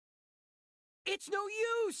It's no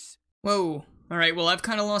use! Whoa. Alright, well, I've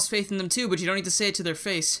kind of lost faith in them too, but you don't need to say it to their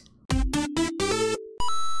face.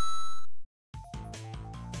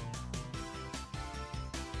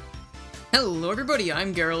 Hello everybody,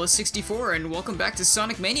 I'm Garrulous64, and welcome back to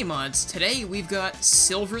Sonic Mania Mods. Today we've got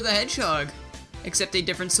Silver the Hedgehog, except a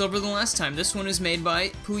different Silver than last time. This one is made by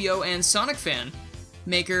PuyoandSonicFAN,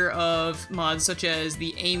 maker of mods such as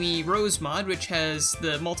the Amy Rose mod, which has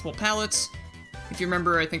the multiple palettes. If you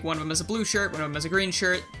remember, I think one of them has a blue shirt, one of them has a green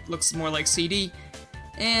shirt, looks more like CD.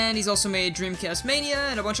 And he's also made Dreamcast Mania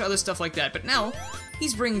and a bunch of other stuff like that. But now,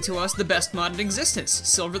 he's bringing to us the best mod in existence,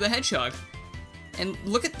 Silver the Hedgehog. And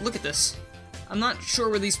look at this. I'm not sure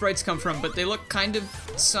where these sprites come from, but they look kind of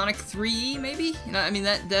Sonic 3, maybe? You know, I mean,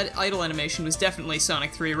 that idle animation was definitely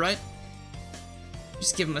Sonic 3, right?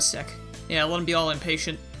 Just give him a sec. Yeah, let him be all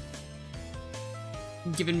impatient.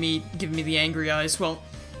 Giving me the angry eyes. Well,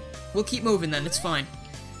 we'll keep moving then, it's fine.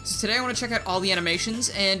 So today I want to check out all the animations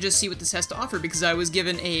and just see what this has to offer, because I was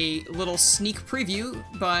given a little sneak preview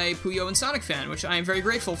by PuyoandSonicFAN, which I am very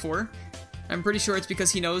grateful for. I'm pretty sure it's because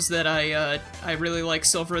he knows that I really like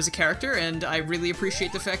Silver as a character, and I really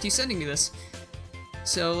appreciate the fact he's sending me this.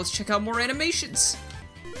 So let's check out more animations.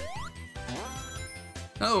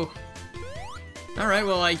 Oh. Alright,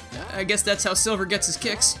 well I guess that's how Silver gets his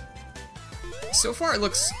kicks. So far it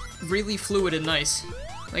looks really fluid and nice.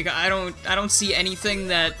 Like, I don't see anything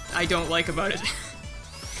that I don't like about it.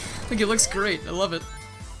 Like, it looks great. I love it.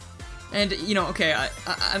 And, you know, okay,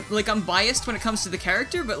 I'm biased when it comes to the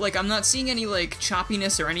character, but, like, I'm not seeing any, like,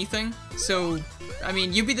 choppiness or anything. So, I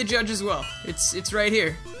mean, you be the judge as well. It's right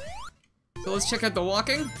here. So let's check out the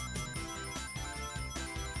walking.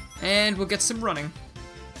 And we'll get some running.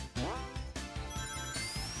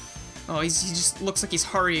 Oh, he just looks like he's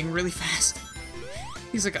hurrying really fast.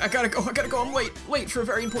 He's like, I gotta go, I'm late for a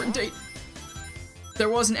very important date. There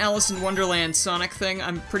was an Alice in Wonderland Sonic thing.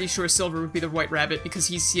 I'm pretty sure Silver would be the White Rabbit because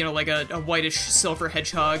he's, you know, like a whitish silver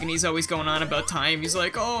hedgehog, and he's always going on about time. He's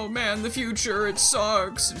like, oh man, the future, it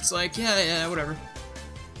sucks. It's like, yeah, whatever.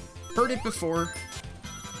 Heard it before.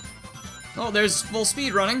 Oh, there's full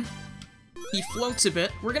speed running. He floats a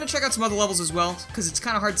bit. We're gonna check out some other levels as well, because it's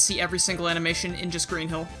kind of hard to see every single animation in just Green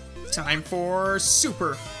Hill. Time for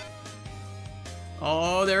Super.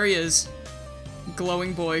 Oh, there he is.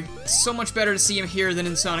 Glowing boy. So much better to see him here than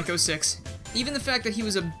in Sonic 06. Even the fact that he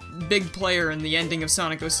was a big player in the ending of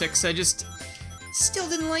Sonic 06, I just still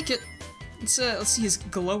didn't like it. Let's see his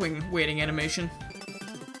glowing waiting animation.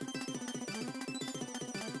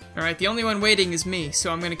 Alright, the only one waiting is me,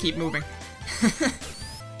 so I'm gonna keep moving.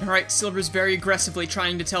 Alright, Silver's very aggressively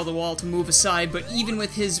trying to tell the wall to move aside, but even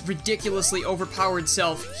with his ridiculously overpowered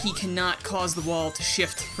self, he cannot cause the wall to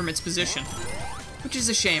shift from its position. Which is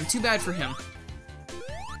a shame. Too bad for him.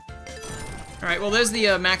 Alright, well there's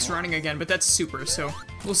the Max running again, but that's Super, so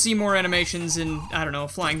we'll see more animations in, I don't know,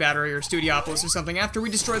 Flying Battery or Studiopolis or something after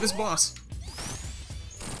we destroy this boss.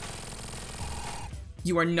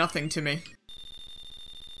 You are nothing to me.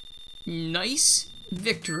 Nice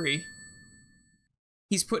victory.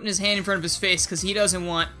 He's putting his hand in front of his face because he doesn't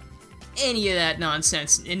want any of that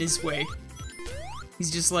nonsense in his way.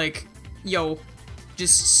 He's just like, yo,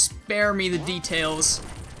 just spare me the details.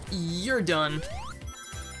 You're done.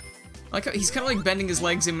 Like, he's kind of like bending his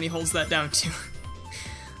legs in when he holds that down too.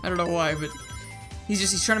 I don't know why, but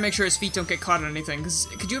he's trying to make sure his feet don't get caught on anything. Because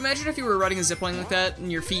could you imagine if you were riding a zipline like that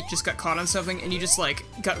and your feet just got caught on something and you just like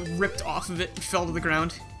got ripped off of it and fell to the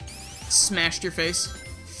ground, smashed your face?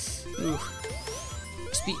 Ooh,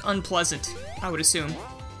 just be unpleasant, I would assume.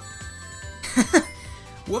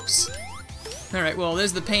 Whoops. All right, well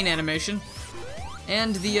there's the pain animation.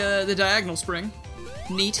 And the diagonal spring.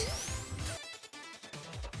 Neat.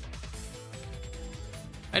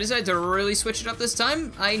 I decided to really switch it up this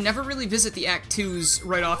time. I never really visit the Act 2s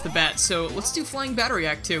right off the bat, so let's do Flying Battery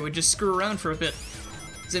Act 2 and just screw around for a bit.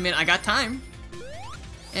 Because, I mean, I got time.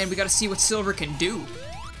 And we gotta see what Silver can do.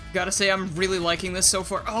 Gotta say, I'm really liking this so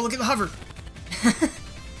far. Oh, look at the hover!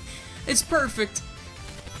 It's perfect!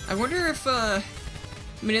 I wonder if, I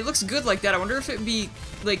mean, it looks good like that. I wonder if it'd be,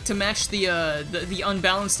 like, to match the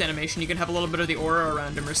unbalanced animation, you can have a little bit of the aura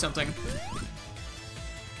around him or something.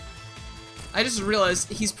 I just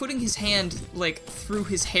realized he's putting his hand, like, through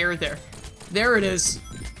his hair there. There it is.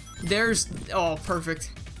 There's... oh,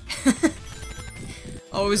 perfect.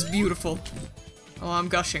 Oh, it was beautiful. Oh, I'm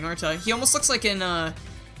gushing, aren't I? He almost looks like in,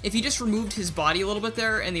 if he just removed his body a little bit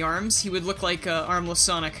there and the arms, he would look like, Armless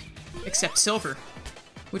Sonic. Except Silver.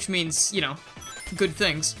 Which means, you know, good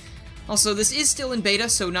things. Also, this is still in beta,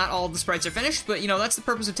 so not all of the sprites are finished, but, you know, that's the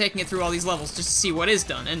purpose of taking it through all these levels, just to see what is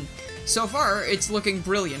done, and so far, it's looking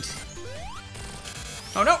brilliant.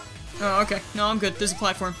 Oh no! Oh, okay. No, I'm good. There's a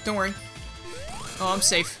platform. Don't worry. Oh, I'm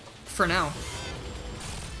safe. For now.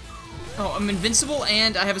 Oh, I'm invincible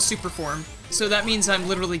and I have a super form. So that means I'm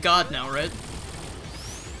literally God now, right?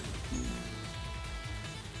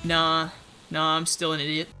 Nah, I'm still an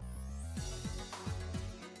idiot.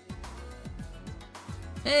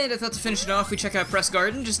 And I thought to finish it off, we check out Press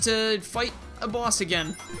Garden just to fight a boss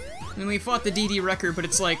again. I mean, we fought the DD Wrecker, but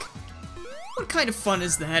it's like, what kind of fun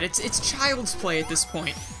is that? It's child's play at this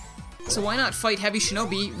point. So why not fight Heavy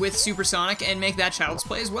Shinobi with Supersonic and make that child's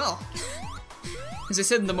play as well? As I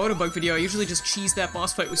said in the Motobug video, I usually just cheese that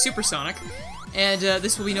boss fight with Supersonic, and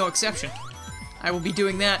this will be no exception. I will be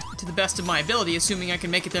doing that to the best of my ability, assuming I can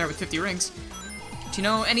make it there with 50 rings. But you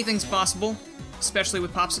know, anything's possible, especially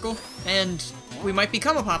with Popsicle, and we might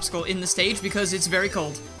become a Popsicle in the stage because it's very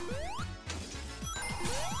cold.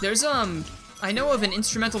 There's, I know of an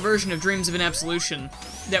instrumental version of Dreams of an Absolution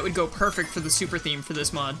that would go perfect for the super theme for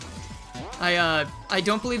this mod. I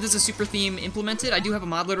don't believe there's a super theme implemented. I do have a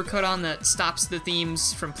mod loader cut on that stops the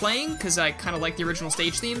themes from playing, because I kind of like the original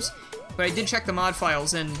stage themes. But I did check the mod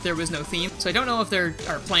files, and there was no theme. So I don't know if there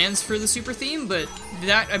are plans for the super theme, but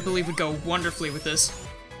that, I believe, would go wonderfully with this.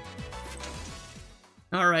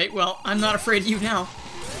 Alright, well, I'm not afraid of you now.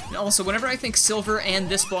 And also, whenever I think Silver and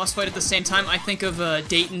this boss fight at the same time, I think of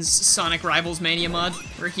Dayton's Sonic Rivals Mania mod,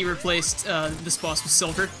 where he replaced this boss with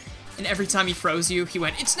Silver. And every time he froze you, he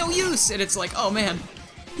went, "It's no use!" And it's like, oh man,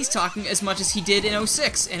 he's talking as much as he did in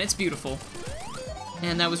 06, and it's beautiful.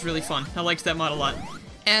 And that was really fun. I liked that mod a lot.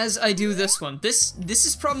 As I do this one. This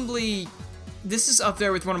is probably... This is up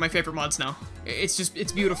there with one of my favorite mods now.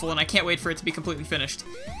 It's beautiful, and I can't wait for it to be completely finished.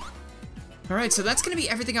 Alright, so that's gonna be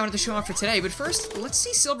everything I wanted to show off for today, but first, let's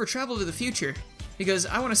see Silver travel to the future. Because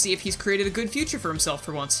I want to see if he's created a good future for himself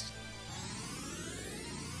for once.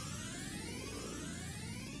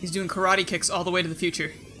 He's doing karate kicks all the way to the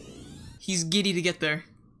future. He's giddy to get there.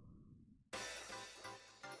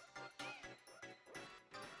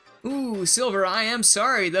 Ooh, Silver, I am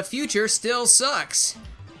sorry, the future still sucks.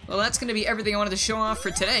 Well, that's gonna be everything I wanted to show off for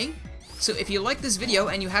today. So if you like this video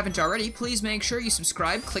and you haven't already, please make sure you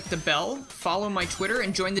subscribe, click the bell, follow my Twitter,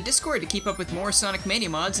 and join the Discord to keep up with more Sonic Mania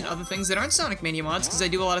mods and other things that aren't Sonic Mania mods, because I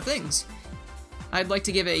do a lot of things. I'd like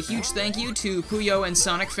to give a huge thank you to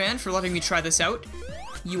PuyoandSonicFAN for letting me try this out.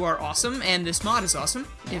 You are awesome, and this mod is awesome,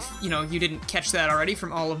 if, you know, you didn't catch that already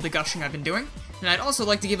from all of the gushing I've been doing. And I'd also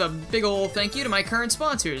like to give a big ol' thank you to my current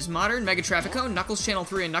sponsors, Modern, Megatrafico, Knuckles Channel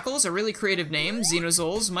 3 and Knuckles, a really creative name,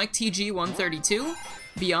 Xenozols, Mike TG132,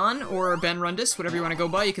 Beyond, or Ben Rundis, whatever you want to go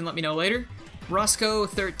by, you can let me know later,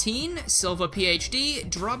 Roscoe13, Silva PhD,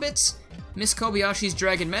 Drobits, Miss Kobayashi's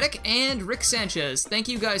Dragon Medic, and Rick Sanchez. Thank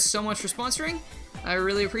you guys so much for sponsoring. I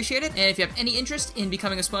really appreciate it, and if you have any interest in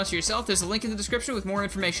becoming a sponsor yourself, there's a link in the description with more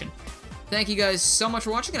information. Thank you guys so much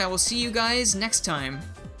for watching, and I will see you guys next time.